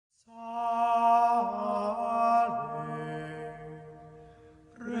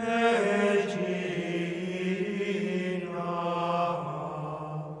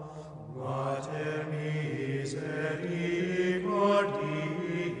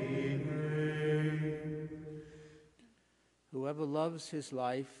whoever loves his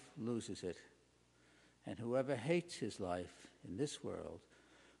life loses it, and whoever hates his life in this world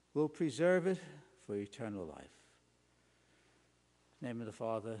will preserve it for eternal life. In the name of the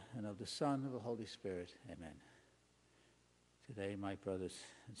Father, and of the Son, and of the Holy Spirit. Amen. Today, my brothers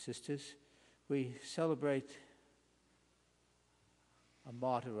and sisters, we celebrate a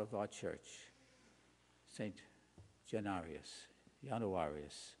martyr of our church, Saint Januarius,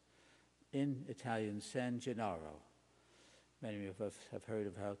 in Italian San Gennaro. Many of us have heard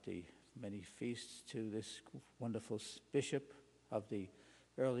about the many feasts to this wonderful bishop of the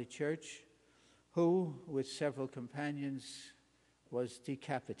early church, who, with several companions, was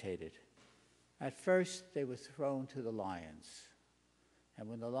decapitated. At first, they were thrown to the lions. And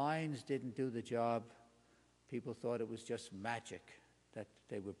when the lions didn't do the job, people thought it was just magic that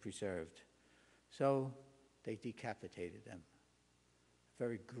they were preserved. So they decapitated them.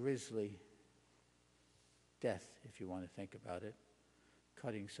 Very grisly death, if you want to think about it,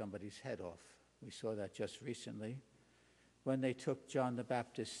 cutting somebody's head off. We saw that just recently when they took John the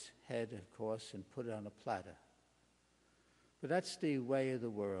Baptist's head, of course, and put it on a platter. But that's the way of the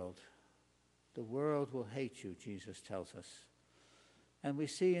world. The world will hate you, Jesus tells us. And we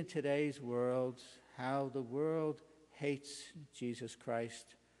see in today's world how the world hates Jesus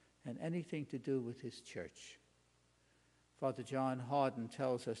Christ and anything to do with his church. Father John Harden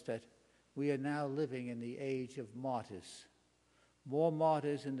tells us that we are now living in the age of martyrs. More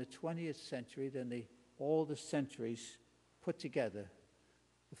martyrs in the 20th century than all the centuries put together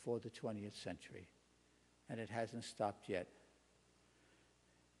before the 20th century. And it hasn't stopped yet.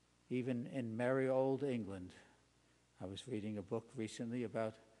 Even in merry old England, I was reading a book recently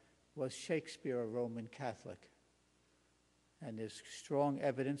about, was Shakespeare a Roman Catholic? And there's strong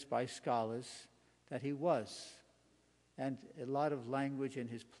evidence by scholars that he was. And a lot of language in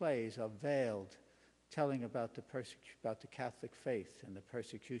his plays are veiled, telling about the Catholic faith and the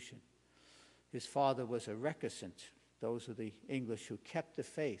persecution. His father was a recusant. Those are the English who kept the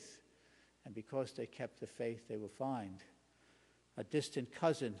faith. And because they kept the faith, they were fined. A distant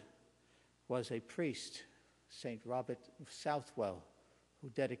cousin was a priest, St. Robert Southwell, who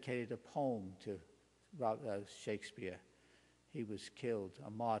dedicated a poem to Shakespeare. He was killed, a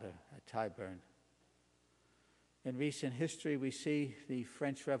martyr at Tyburn. In recent history, we see the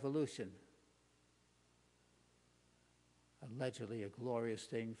French Revolution, allegedly a glorious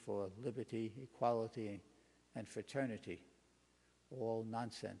thing for liberty, equality, and fraternity, all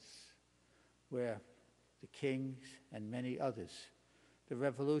nonsense, where the kings and many others. The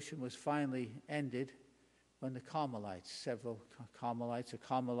revolution was finally ended when the Carmelites, several Carmelites, a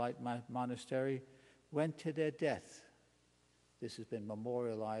Carmelite monastery, went to their death. This has been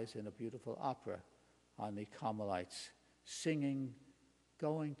memorialized in a beautiful opera on the Carmelites singing,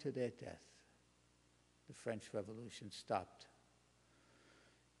 going to their death. The French Revolution stopped.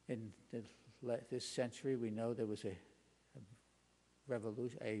 In this century, we know there was a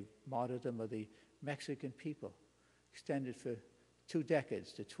revolution, a martyrdom of the Mexican people, extended for 2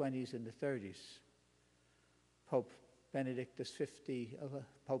 decades, the 20s and the 30s. Pope Benedict XV,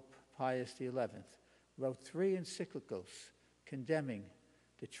 Pope Pius XI, wrote 3 encyclicals condemning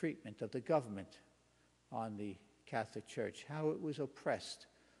the treatment of the government on the Catholic Church, how it was oppressed.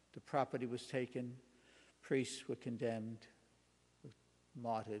 The property was taken, priests were condemned,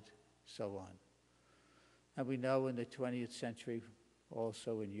 martyred, so on. And we know in the 20th century,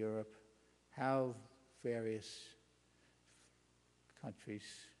 also in Europe, how various countries,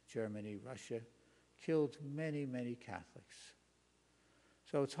 Germany, Russia, killed many, many Catholics.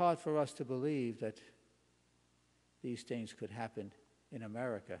 So it's hard for us to believe that these things could happen in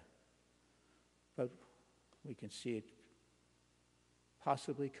America, but we can see it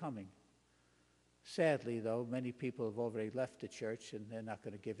possibly coming. Sadly, though, many people have already left the church and they're not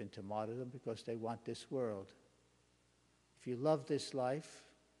going to give in to martyrdom because they want this world. If you love this life,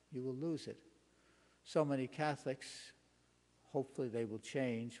 you will lose it. So many Catholics, hopefully they will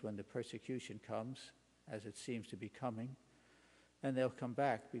change when the persecution comes, as it seems to be coming, and they'll come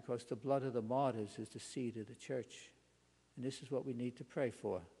back because the blood of the martyrs is the seed of the church. And this is what we need to pray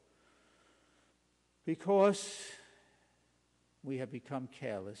for. Because we have become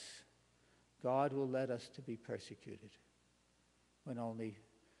careless, God will let us to be persecuted. When only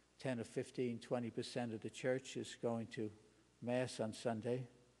 10 or 15, 20% of the church is going to Mass on Sunday,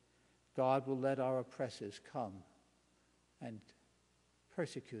 God will let our oppressors come and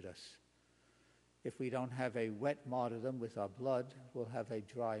persecute us. If we don't have a wet martyrdom with our blood, we'll have a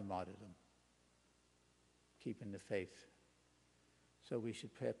dry martyrdom, keeping the faith. So we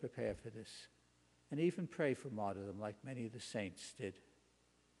should prepare for this. And even pray for martyrdom like many of the saints did.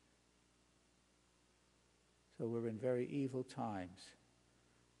 So we're in very evil times.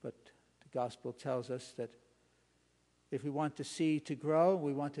 But the gospel tells us that if we want the seed to grow,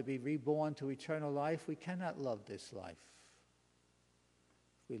 we want to be reborn to eternal life, we cannot love this life.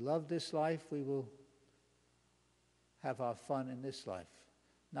 If we love this life, we will have our fun in this life,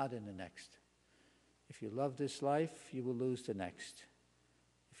 not in the next. If you love this life, you will lose the next.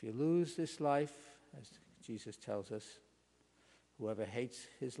 If you lose this life, as Jesus tells us, whoever hates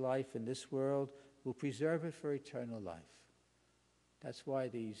his life in this world will preserve it for eternal life. That's why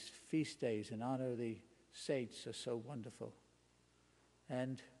these feast days in honor of the saints are so wonderful.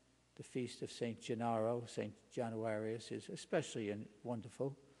 And the feast of St. Gennaro, St. Januarius, is especially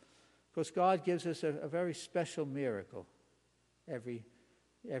wonderful because God gives us a very special miracle every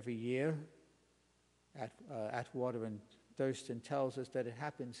year. Atwater and Thurston tells us that it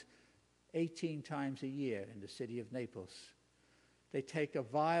happens 18 times a year in the city of Naples. They take a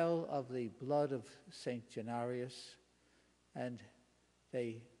vial of the blood of St. Januarius and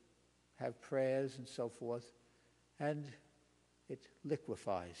they have prayers and so forth, and it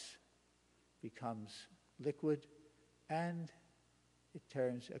liquefies, becomes liquid, and it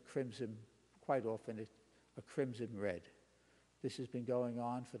turns a crimson, quite often a crimson red. This has been going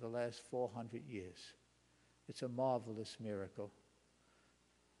on for the last 400 years. It's a marvelous miracle,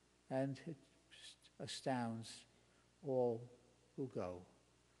 and it astounds all who go.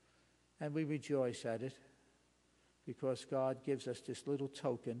 And we rejoice at it because God gives us this little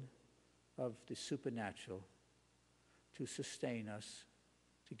token of the supernatural to sustain us,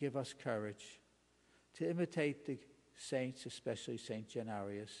 to give us courage, to imitate the saints, especially St.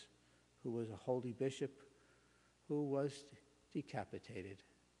 Januarius, who was a holy bishop, who was decapitated,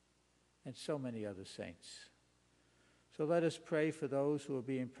 and so many other saints. So let us pray for those who are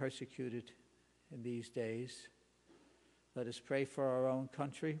being persecuted in these days. Let us pray for our own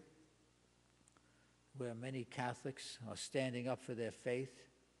country, where many Catholics are standing up for their faith,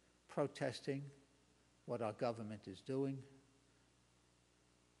 protesting what our government is doing,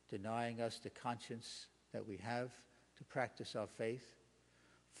 denying us the conscience that we have to practice our faith,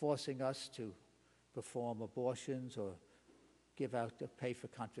 forcing us to perform abortions or pay for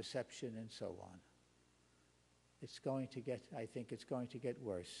contraception and so on. I think it's going to get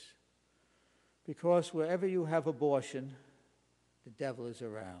worse. Because wherever you have abortion, the devil is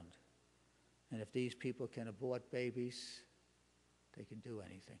around. And if these people can abort babies, they can do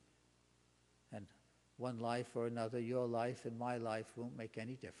anything. And one life or another, your life and my life, won't make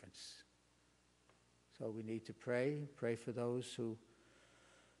any difference. So we need to pray for those who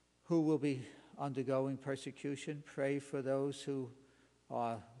will be undergoing persecution. Pray for those who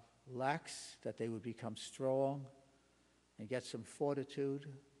are lax, that they would become strong and get some fortitude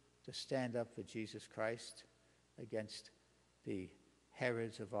to stand up for Jesus Christ against the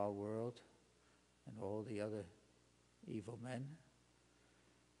Herods of our world and all the other evil men.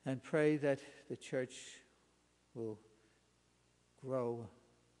 And pray that the church will grow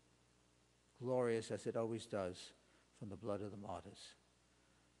glorious as it always does from the blood of the martyrs.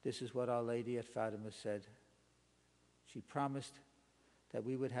 This is what Our Lady at Fatima said. She promised that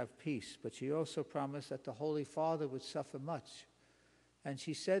we would have peace, but she also promised that the Holy Father would suffer much. And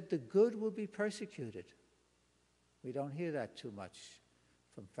she said the good will be persecuted. We don't hear that too much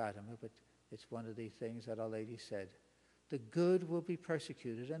from Fatima, but it's one of the things that Our Lady said. The good will be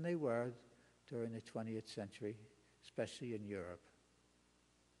persecuted, and they were during the 20th century, especially in Europe.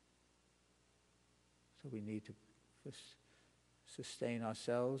 So we need to sustain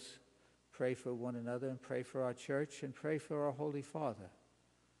ourselves, pray for one another, and pray for our church, and pray for our Holy Father,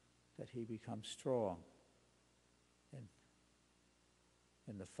 that he becomes strong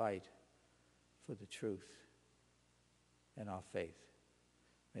in the fight for the truth and our faith.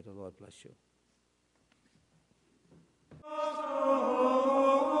 May the Lord bless you.